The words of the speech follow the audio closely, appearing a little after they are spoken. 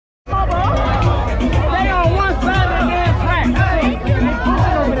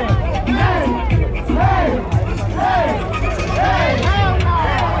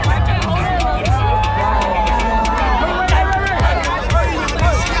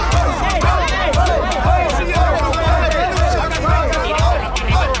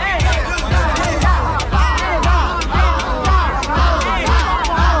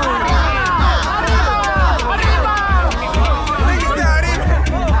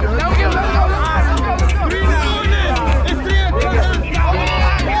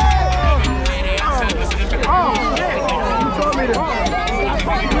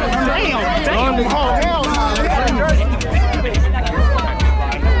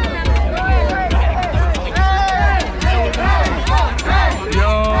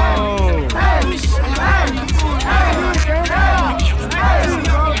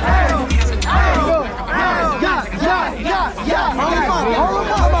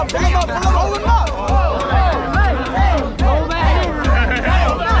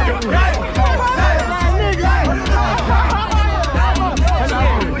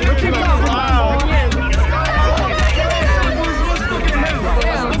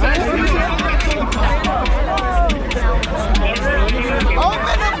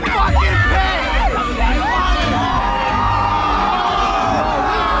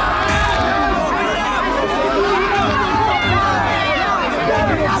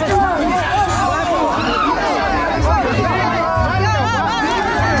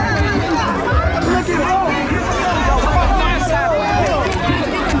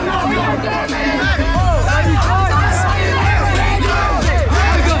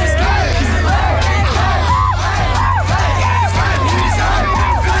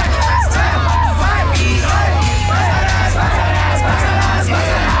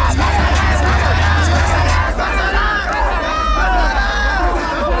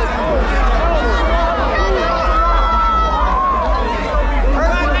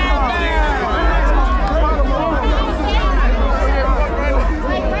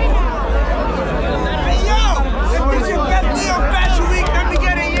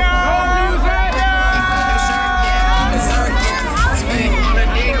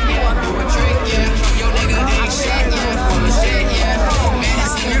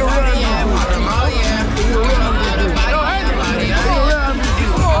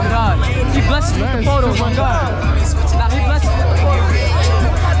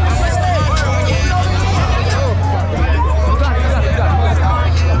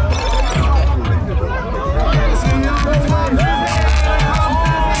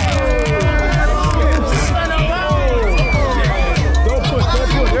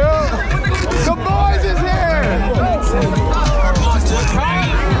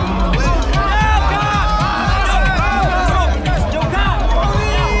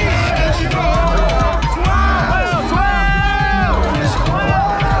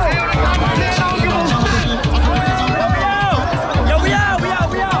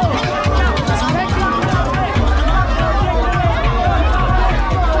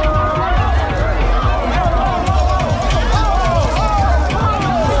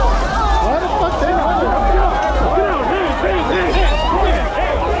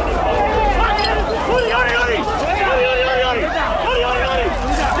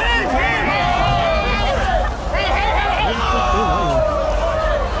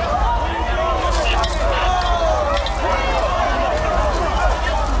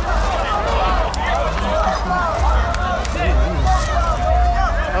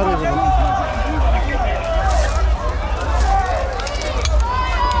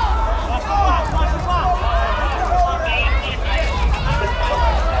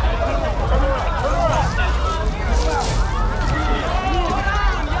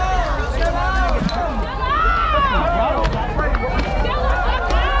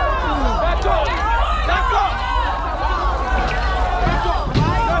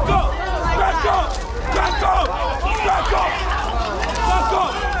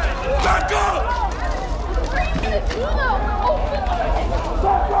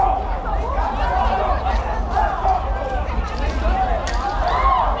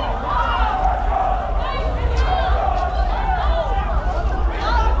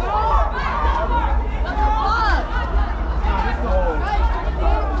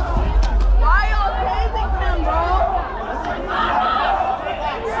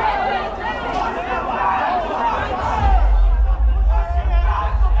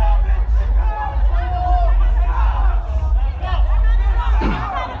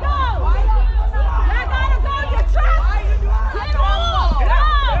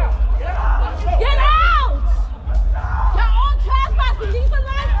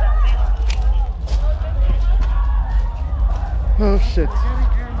Oh shit.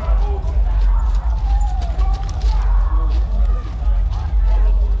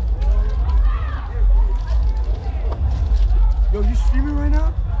 Yo, you streaming right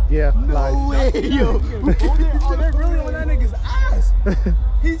now? Yeah, No live. way, yo. Oh, they're really on that nigga's ass.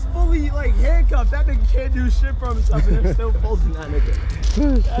 He's fully like handcuffed. That nigga can't do shit for himself and they're still holding that nigga.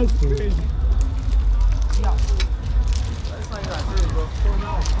 That's crazy. Yeah. That's not even true, bro.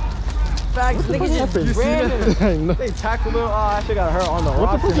 Facts, niggas just ran. They tackled him. Oh, I should got hurt on the What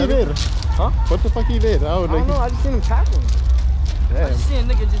rocks. the fuck he did? Huh? What the fuck he did? I don't know. I just seen him tackle him. I Damn. see a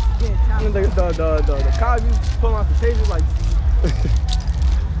nigga just getting And tackled. the cops was pulling off the taser like. That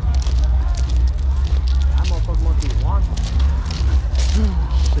motherfucker must be wanted.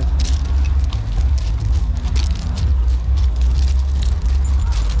 Shit.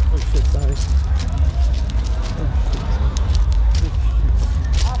 Oh shit, sorry.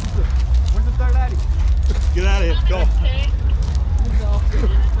 Officer, where's the third addy? Get out of here. Go.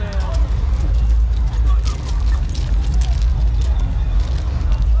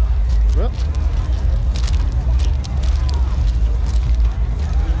 Well.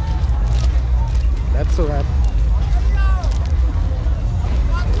 That's a wrap.